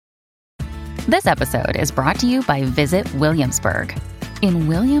This episode is brought to you by Visit Williamsburg. In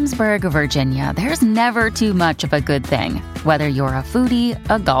Williamsburg, Virginia, there's never too much of a good thing. Whether you're a foodie,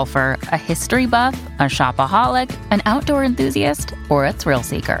 a golfer, a history buff, a shopaholic, an outdoor enthusiast, or a thrill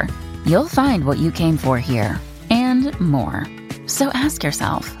seeker, you'll find what you came for here and more. So ask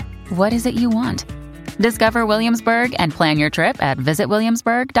yourself, what is it you want? Discover Williamsburg and plan your trip at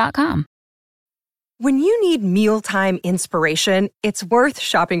visitwilliamsburg.com. When you need mealtime inspiration, it's worth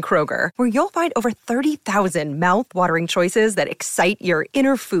shopping Kroger, where you'll find over 30,000 mouth-watering choices that excite your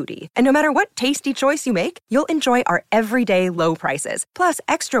inner foodie. And no matter what tasty choice you make, you'll enjoy our everyday low prices, plus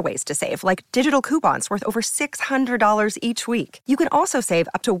extra ways to save, like digital coupons worth over $600 each week. You can also save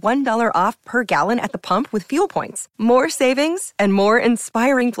up to $1 off per gallon at the pump with fuel points. More savings and more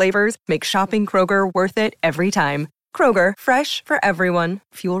inspiring flavors make shopping Kroger worth it every time. Kroger, fresh for everyone.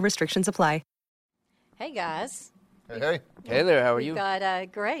 Fuel restrictions apply. Hey guys. Hey. Hey there, how are you? We've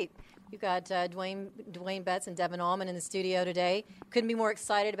got great. You've got Duane Betts and Devon Allman in the studio today. Couldn't be more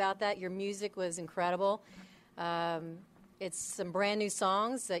excited about that. Your music was incredible. It's some brand new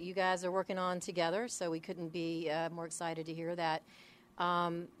songs that you guys are working on together, so we couldn't be more excited to hear that.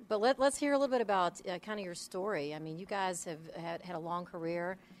 But let's hear a little bit about kind of your story. I mean, you guys have had a long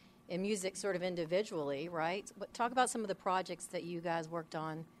career in music sort of individually, right? But talk about some of the projects that you guys worked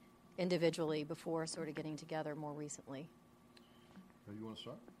on individually before sort of getting together more recently. You want to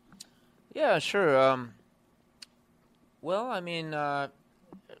start? Yeah, sure. Well, I mean, a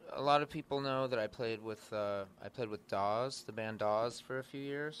lot of people know that I played with Dawes, the band Dawes, for a few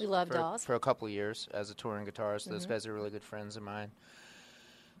years. We love Dawes. For a couple of years as a touring guitarist. Those guys are really good friends of mine.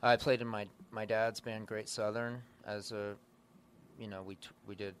 I played in my dad's band, Great Southern, as a,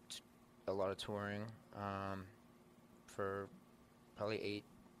 we did a lot of touring for probably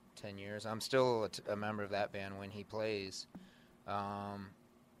 8-10 years. I'm still a member of that band when he plays,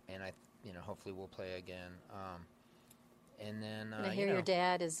 and I, hopefully we'll play again. And then and I hear your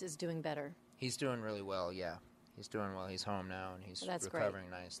dad is doing better. He's doing really well. Yeah, he's doing well. He's home now and he's recovering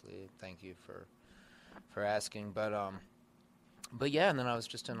nicely. Thank you for asking. But yeah, and then I was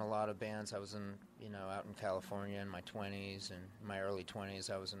just in a lot of bands. I was in out in California in my 20s and my early 20s.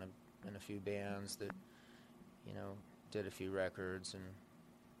 I was in a few bands that did a few records and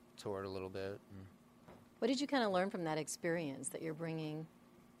toured a little bit. What did you kind of learn from that experience that you're bringing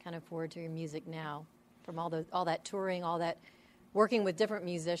kind of forward to your music now, from all that touring, all that working with different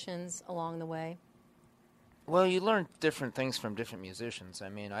musicians along the way? Well, you learn different things from different musicians. I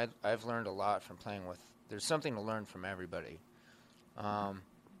mean, I've learned a lot from playing with. There's something to learn from everybody.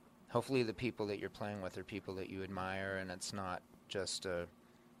 Hopefully the people that you're playing with are people that you admire, and it's not just I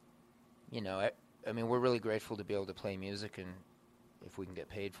mean, we're really grateful to be able to play music, and if we can get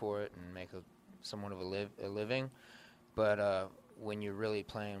paid for it and make somewhat of a living. But when you're really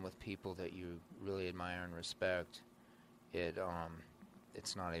playing with people that you really admire and respect,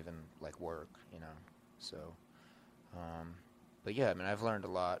 it's not even like work, So, but yeah, I mean, I've learned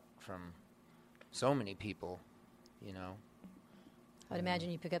a lot from so many people, I'd imagine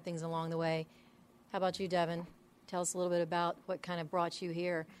you pick up things along the way. How about you, Devon? Tell us a little bit about what kind of brought you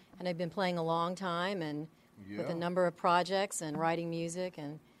here. And I've been playing a long time and with a number of projects and writing music.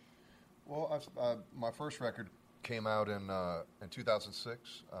 And well, my first record came out in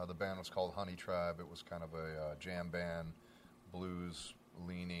 2006. The band was called Honey Tribe. It was kind of a jam band, blues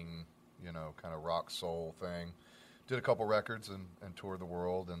leaning, kind of rock soul thing. Did a couple records and toured the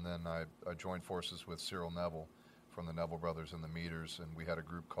world, and then I joined forces with Cyril Neville from the Neville Brothers and the Meters, and we had a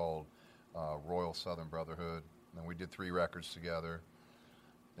group called Royal Southern Brotherhood, and we did 3 records together.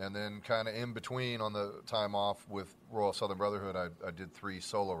 And then kind of in between, on the time off with Royal Southern Brotherhood, I did 3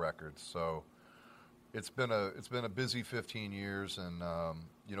 solo records. So it's been a busy 15 years, and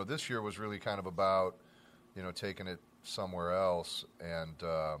this year was really kind of about taking it somewhere else. And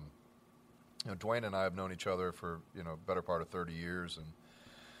Duane and I have known each other for better part of 30 years,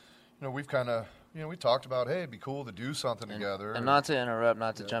 and we've kind of we talked about, hey, it'd be cool to do something together. And not to interrupt,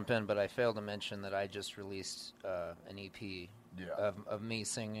 not to jump in, but I failed to mention that I just released an EP. Of me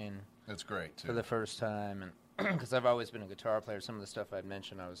singing. That's great, too. For the first time, and because I've always been a guitar player. Some of the stuff I'd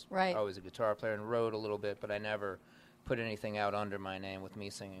mentioned, I was always a guitar player and wrote a little bit, but I never put anything out under my name with me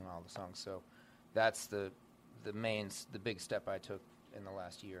singing all the songs. So that's the big step I took in the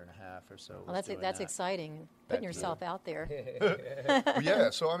last year and a half or so. Well, that's exciting, putting yourself out there. Well, yeah,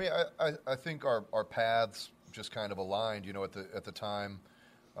 so I mean, I think our paths just kind of aligned, at the time.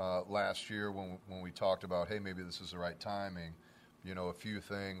 Last year when we talked about, hey, maybe this is the right timing, a few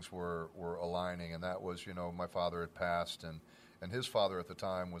things were aligning, and that was, my father had passed, and his father at the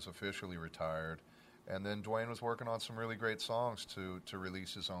time was officially retired, and then Duane was working on some really great songs to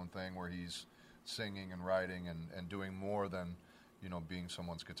release his own thing where he's singing and writing and doing more than, being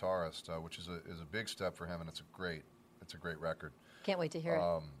someone's guitarist, which is a big step for him, and it's a great record. Can't wait to hear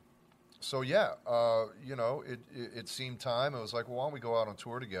it. So yeah, it seemed time. It was like, well, why don't we go out on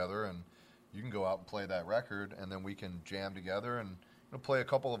tour together, and you can go out and play that record, and then we can jam together and play a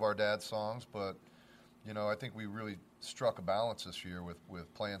couple of our dad's songs. But I think we really struck a balance this year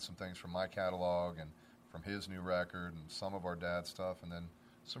with playing some things from my catalog and from his new record and some of our dad's stuff, and then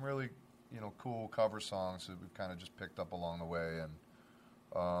some really cool cover songs that we've kind of just picked up along the way.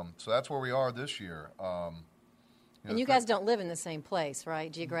 And so that's where we are this year. And you guys don't live in the same place,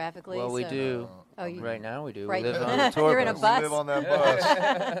 right, geographically? Well, we do. You right now we do. Right. We live on a tour You're in a bus. bus. We live on that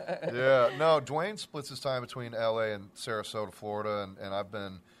bus. Yeah. No, Duane splits his time between L.A. and Sarasota, Florida, and I've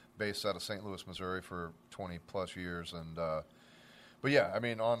been based out of St. Louis, Missouri for 20-plus years. And but yeah, I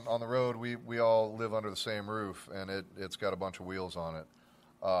mean, on the road, we all live under the same roof, and it's got a bunch of wheels on it.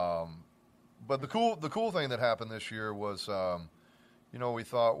 But the cool thing that happened this year was, we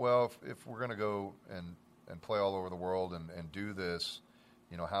thought, well, if we're going to go and play all over the world and do this,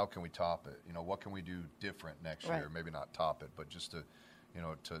 how can we top it? What can we do different next year? Maybe not top it, but just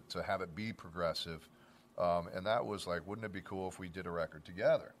to have it be progressive. And that was like, wouldn't it be cool if we did a record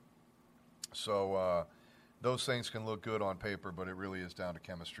together? So those things can look good on paper, but it really is down to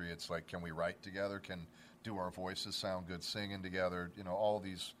chemistry. It's like, can we write together? Do our voices sound good singing together? All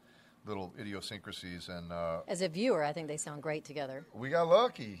these little idiosyncrasies. And as a viewer, I think they sound great together. We got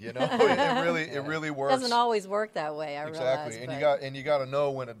lucky, it really works. It doesn't always work that way, I exactly. realize. And you got to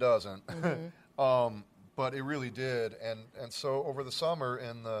know when it doesn't. Mm-hmm. But it really did. And so over the summer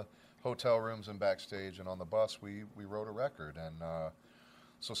in the hotel rooms and backstage and on the bus, we wrote a record. And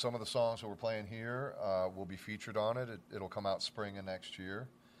so some of the songs that we're playing here will be featured on it. It'll come out spring of next year.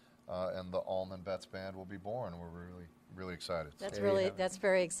 And the Allman Betts Band will be born. We're really excited. That's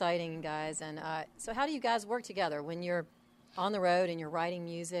very exciting, guys. And so how do you guys work together when you're on the road and you're writing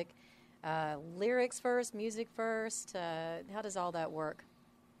music? Lyrics first, music first? How does all that work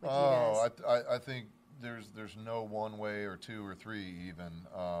with you guys? I think there's no one way or two or three even.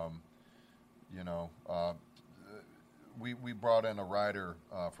 We brought in a writer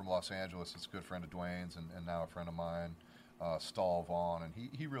from Los Angeles that's a good friend of Duane's and now a friend of mine, Vaughn, and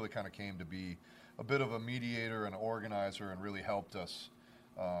he really kind of came to be a bit of a mediator and organizer and really helped us,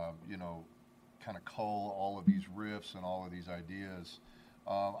 kind of cull all of these riffs and all of these ideas.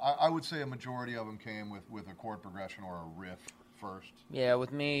 I would say a majority of them came with a chord progression or a riff first. Yeah,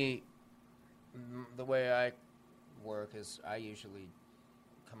 with me, the way I work is I usually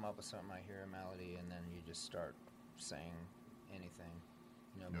come up with something, I hear a melody, and then you just start saying anything.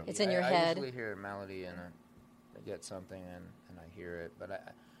 It's in your head. I usually hear a melody and I get something and I hear it, but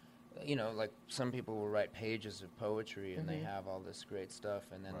like some people will write pages of poetry and they have all this great stuff,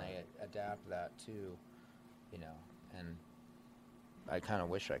 and then they adapt that too, and I kind of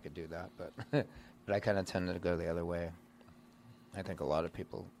wish I could do that, but but I kind of tend to go the other way. I think a lot of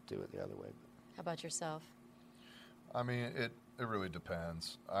people do it the other way. How about yourself? I mean, it really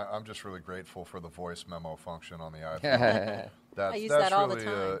depends. I'm just really grateful for the voice memo function on the iPhone. I use that all really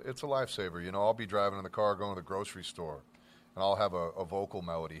the time. It's a lifesaver. I'll be driving in the car going to the grocery store, and I'll have a vocal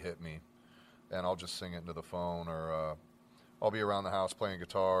melody hit me, and I'll just sing it into the phone, or I'll be around the house playing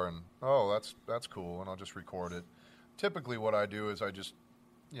guitar, and that's cool, and I'll just record it. Typically, what I do is I just,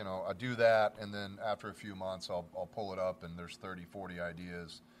 I do that, and then after a few months, I'll pull it up, and there's 30, 40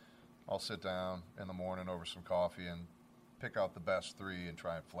 ideas. I'll sit down in the morning over some coffee and pick out the best three and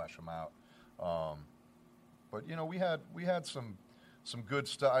try and flesh them out. But we had some good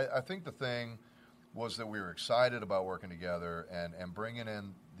stuff. I think the thing was that we were excited about working together and bringing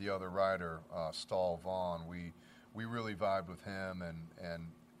in the other writer, Vaughn. We really vibed with him, and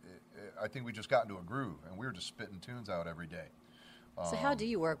I think we just got into a groove, and we were just spitting tunes out every day. So how do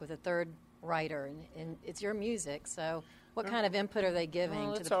you work with a third writer? And it's your music, so what kind of input are they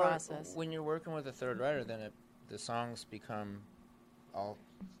giving to the process? When you're working with a third writer, then the songs become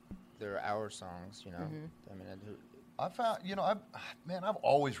they're our songs, I mean, I found, I've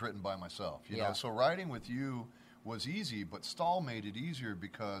always written by myself, know, so writing with you was easy, but Stahl made it easier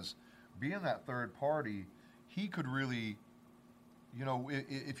because being that third party, he could really,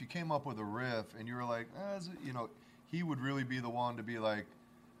 if you came up with a riff and you were like, he would really be the one to be like,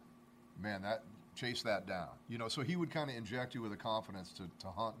 man, chase that down, so he would kind of inject you with a confidence to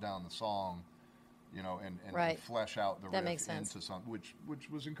hunt down the song, and flesh out the that riff into something, which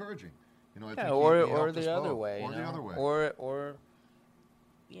was encouraging. Or the other way, or the other way, or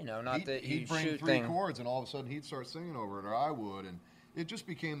not that he'd bring three chords, and all of a sudden he'd start singing over it, or I would, and it just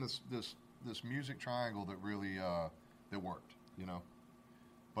became this music triangle that really that worked,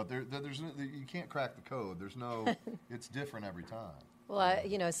 But you can't crack the code. There's no, it's different every time. Well,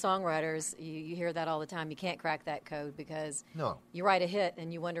 songwriters, you hear that all the time. You can't crack that code because No. you write a hit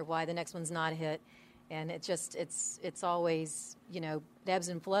and you wonder why the next one's not a hit. And it's always, it ebbs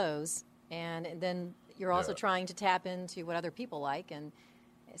and flows. And then you're also trying to tap into what other people like. And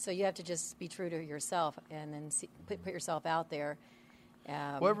so you have to just be true to yourself and then put yourself out there.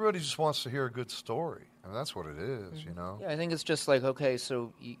 Well, everybody just wants to hear a good story. I mean, that's what it is, Yeah, I think it's just like, okay,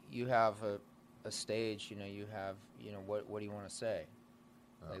 so you have a stage, you have, what do you want to say?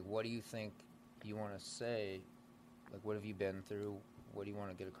 Like, what do you think you want to say? Like, what have you been through? What do you want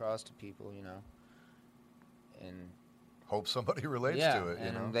to get across to people, And hope somebody relates to it,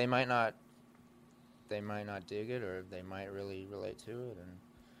 and they might not dig it, or they might really relate to it. And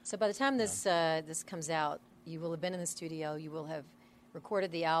so by the time this comes out, you will have been in the studio. You will have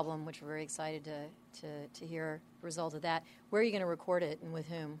recorded the album, which we're very excited to hear the result of that. Where are you going to record it, and with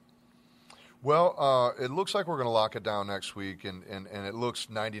whom? Well, it looks like we're going to lock it down next week, and it looks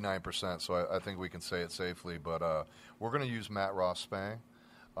 99%, so I think we can say it safely. But we're going to use Matt Ross Spang,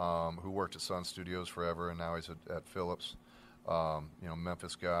 who worked at Sun Studios forever, and now he's at Philips.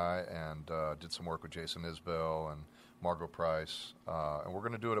 Memphis guy, and did some work with Jason Isbell and Margot Price. And we're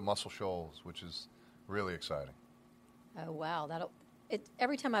going to do it at Muscle Shoals, which is really exciting. Oh, wow.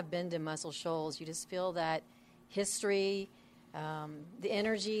 Every time I've been to Muscle Shoals, you just feel that history. The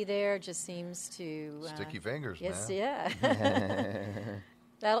energy there just seems to... Sticky fingers, yes, man.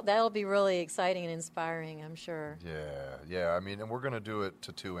 Yeah. That'll be really exciting and inspiring, I'm sure. Yeah. I mean, and we're going to do it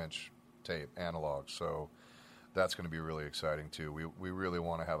to 2-inch tape, analog, so that's going to be really exciting, too. We really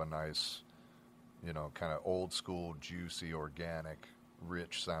want to have a nice, kind of old-school, juicy, organic,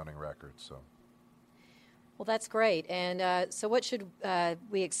 rich-sounding record, so... Well, that's great. And so what should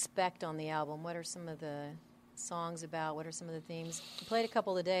we expect on the album? What are some of the songs about? What are some of the themes? You played a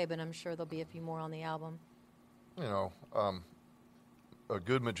couple today, but I'm sure there'll be a few more on the album. A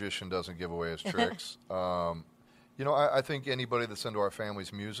good magician doesn't give away his tricks. I think anybody that's into our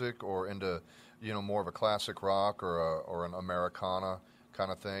family's music or into, more of a classic rock or an Americana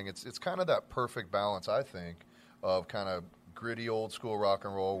kind of thing, it's kind of that perfect balance, I think, of kind of gritty old school rock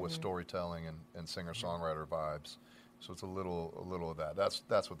and roll with storytelling and singer-songwriter vibes. So it's a little of that.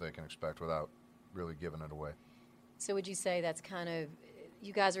 That's what they can expect without really giving it away. So would you say that's kind of,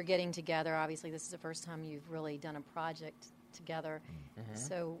 you guys are getting together, obviously this is the first time you've really done a project together. Mm-hmm.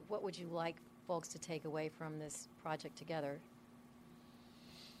 So what would you like folks to take away from this project together,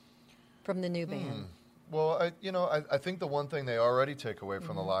 from the new band? Well, I think the one thing they already take away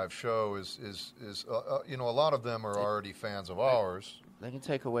from the live show is a lot of them are already fans of ours. They can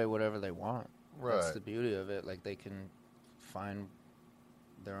take away whatever they want. Right. That's the beauty of it. Like, they can find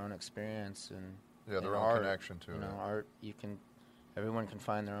their own experience and their own art, connection to it. Art, everyone can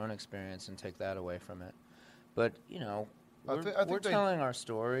find their own experience and take that away from it. But we're telling our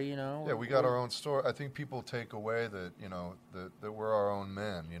story. Yeah, we got our own story. I think people take away that that we're our own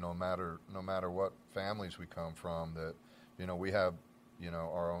men. No matter what families we come from, that we have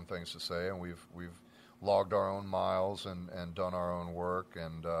our own things to say, and we've logged our own miles and done our own work,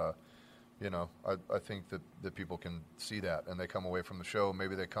 and I think that people can see that, and they come away from the show.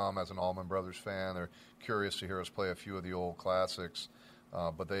 Maybe they come as an Allman Brothers fan. They're curious to hear us play a few of the old classics,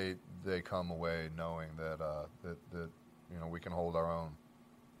 but they come away knowing that we can hold our own.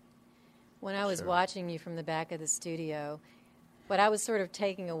 When I was watching you from the back of the studio, what I was sort of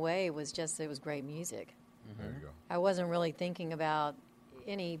taking away was just that it was great music. There you go. I wasn't really thinking about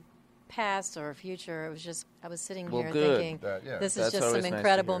any past or future. It was just, I was sitting here thinking, this is just some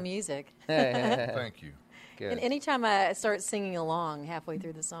incredible music. Thank you. Good. And anytime I start singing along halfway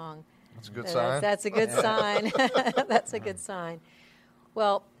through the song, that's a good sign. That's a good sign. That's a good sign.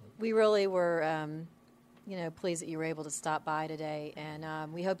 Well, we really were, pleased that you were able to stop by today,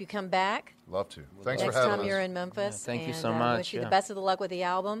 and we hope you come back. Love to. Thanks next for having us. time you're in Memphis. Thank you so much. Wish you the best of the luck with the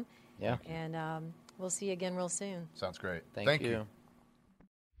album. Yeah. And we'll see you again real soon. Sounds great. Thank you.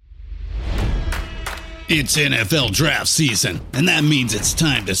 It's NFL draft season, and that means it's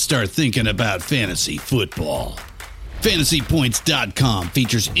time to start thinking about fantasy football. FantasyPoints.com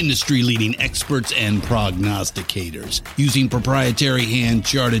features industry-leading experts and prognosticators using proprietary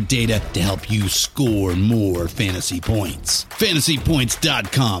hand-charted data to help you score more fantasy points.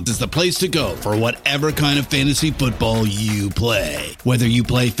 FantasyPoints.com is the place to go for whatever kind of fantasy football you play. Whether you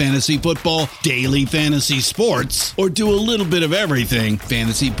play fantasy football, daily fantasy sports, or do a little bit of everything,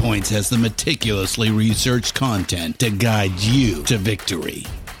 Fantasy Points has the meticulously researched content to guide you to victory.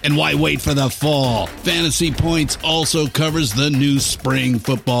 And why wait for the fall? Fantasy Points also covers the new spring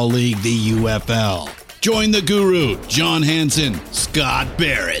football league, the UFL. Join the guru, John Hansen, Scott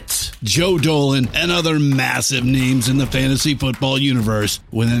Barrett, Joe Dolan, and other massive names in the fantasy football universe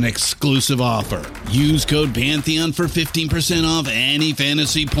with an exclusive offer. Use code Pantheon for 15% off any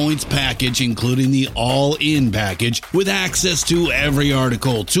Fantasy Points package, including the all-in package, with access to every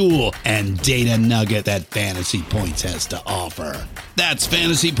article, tool, and data nugget that Fantasy Points has to offer. That's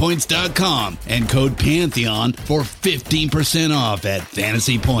fantasypoints.com and code Pantheon for 15% off at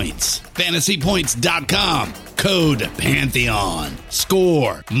Fantasy Points. Fantasypoints.com. Code Pantheon.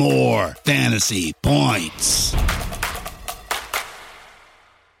 Score more fantasy points.